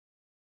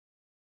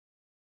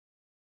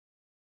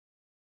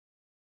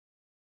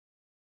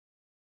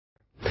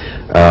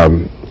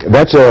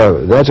That's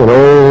an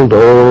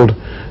old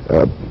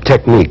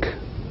technique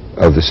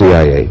of the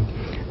CIA,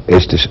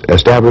 is to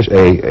establish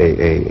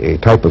a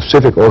type of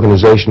civic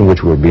organization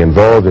which would be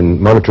involved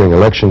in monitoring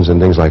elections and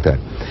things like that.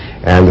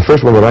 And the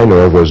first one that I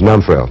know of was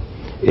NAMFREL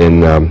in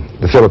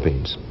the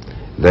Philippines.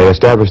 They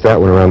established that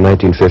one around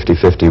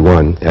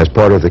 1950-51 as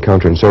part of the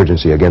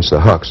counterinsurgency against the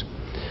Huks,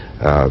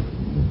 the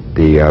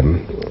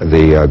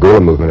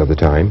guerrilla movement of the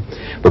time,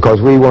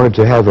 because we wanted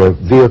to have a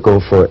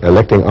vehicle for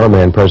electing our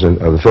man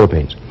president of the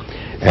Philippines.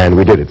 And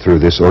we did it through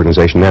this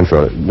organization,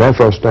 NAMFREL.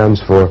 NAMFREL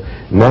stands for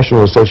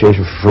National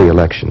Association for Free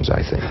Elections,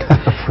 I think.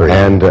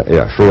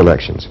 Yeah, free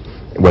elections,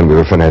 when we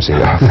were financing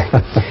the whole thing.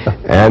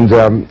 And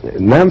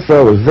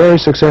NAMFREL was very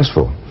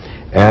successful.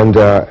 And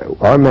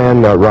our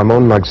man,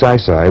 Ramon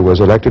Magsaysay, was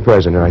elected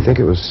president, I think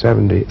it was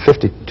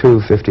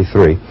 52,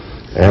 53.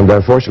 And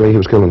unfortunately, he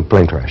was killed in a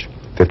plane crash,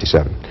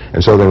 57.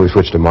 And so then we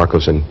switched to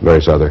Marcos and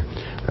various other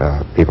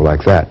people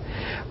like that.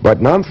 But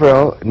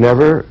NAMFREL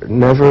never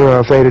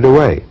faded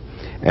away.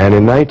 And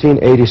in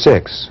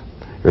 1986,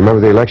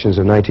 remember the elections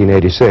of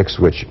 1986,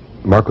 which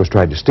Marcos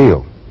tried to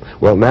steal?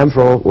 Well,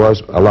 NAMFREL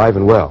was alive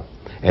and well.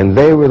 And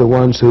they were the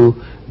ones who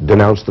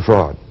denounced the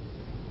fraud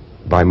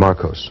by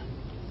Marcos.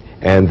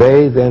 And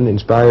they then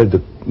inspired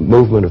the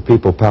movement of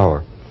People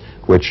Power,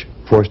 which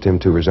forced him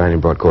to resign and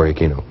brought Cory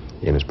Aquino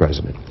in as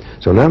president.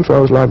 So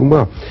NAMFREL was alive and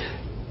well.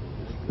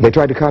 They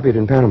tried to copy it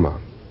in Panama.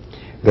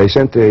 They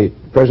sent the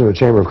president of the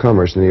Chamber of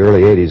Commerce in the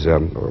early 80s,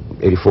 or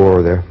 84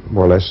 or there,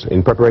 more or less,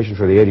 in preparation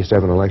for the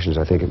 87 elections,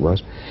 I think it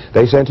was.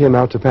 They sent him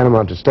out to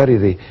Panama to study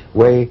the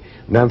way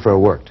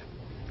NAMFREL worked,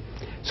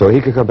 so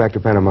he could come back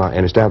to Panama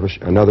and establish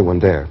another one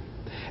there.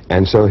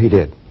 And so he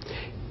did.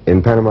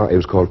 In Panama, it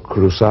was called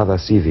Cruzada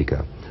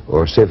Cívica,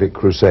 or Civic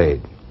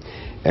Crusade.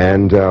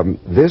 And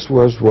this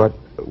was what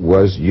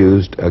was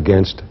used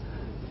against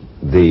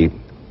the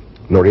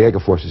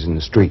Noriega forces in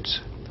the streets.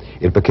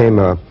 It became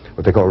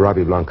what they call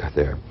Rabi Blanca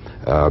there.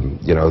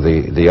 You know,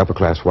 the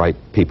upper-class white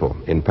people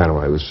in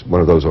Panama. It was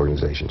one of those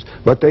organizations.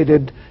 But they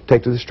did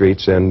take to the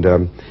streets, and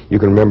you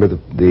can remember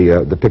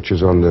the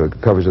pictures on the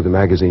covers of the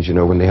magazines, you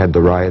know, when they had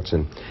the riots,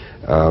 and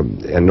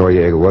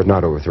Noriega was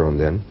not overthrown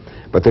then.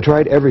 But they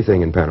tried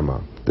everything in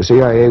Panama. The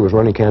CIA was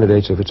running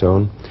candidates of its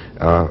own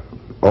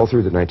all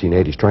through the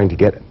 1980s, trying to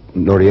get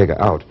Noriega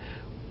out.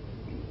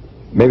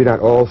 Maybe not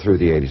all through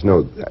the 80s.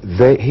 No,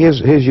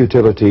 his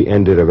utility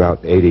ended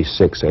about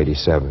 86,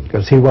 87.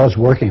 Because he was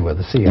working with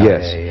the CIA.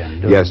 Yes,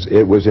 yes,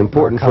 it was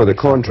important for the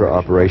Contra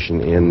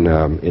operation in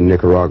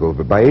Nicaragua.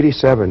 But by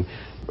 87,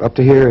 up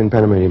to here in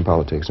Panamanian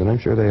politics, and I'm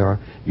sure they are,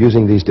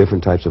 using these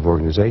different types of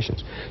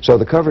organizations. So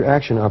the covert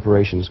action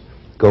operations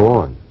go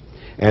on.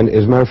 And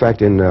as a matter of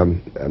fact, in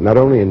not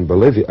only in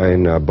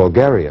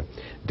Bulgaria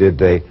did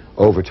they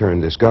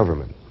overturn this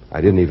government. I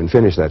didn't even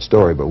finish that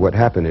story, but what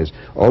happened is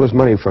all this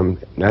money from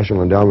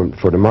National Endowment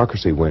for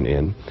Democracy went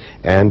in,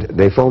 and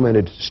they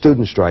fomented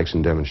student strikes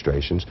and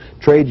demonstrations,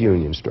 trade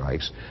union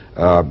strikes,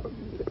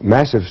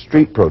 massive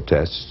street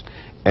protests,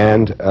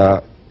 and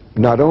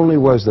not only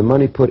was the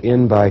money put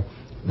in by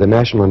the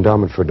National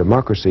Endowment for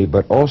Democracy,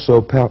 but also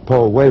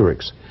Paul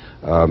Weyrich's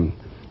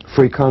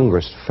Free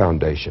Congress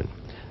Foundation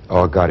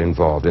all got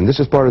involved. And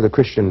this is part of the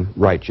Christian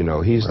right, you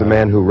know. He's the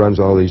man who runs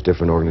all these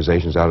different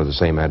organizations out of the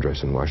same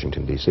address in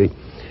Washington, D.C.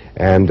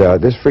 And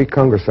this Free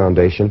Congress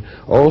Foundation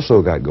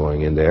also got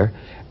going in there,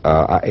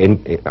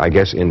 I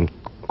guess in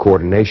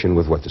coordination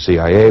with what the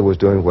CIA was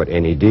doing, what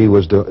NED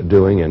was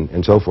doing,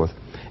 and so forth.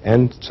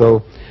 And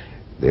so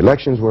the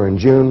elections were in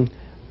June.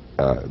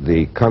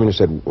 The communists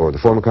had, or the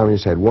former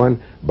communists had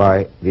won.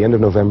 By the end of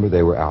November,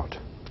 they were out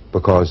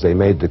because they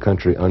made the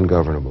country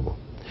ungovernable.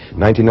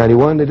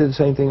 1991, they did the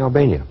same thing in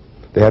Albania.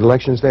 They had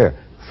elections there.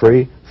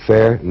 Free,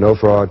 fair, no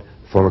fraud.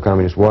 Former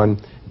communists won.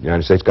 The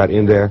United States got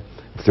in there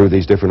through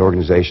these different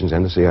organizations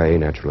and the CIA,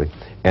 naturally,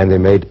 and they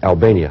made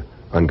Albania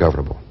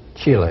ungovernable.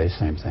 Chile,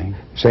 same thing.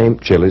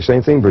 Chile,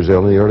 same thing.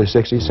 Brazil in the early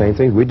 60s, same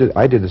thing. We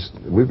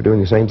were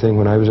doing the same thing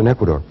when I was in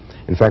Ecuador.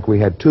 In fact, we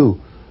had two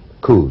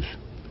coups,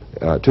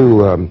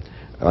 two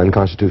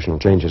unconstitutional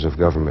changes of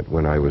government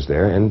when I was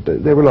there, and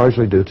they were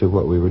largely due to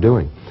what we were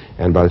doing.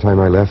 And by the time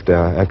I left,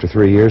 after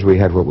 3 years, we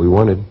had what we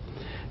wanted,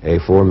 a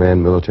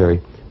four-man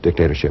military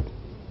dictatorship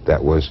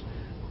that was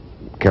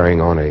carrying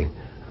on a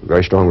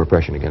very strong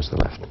repression against the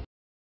left.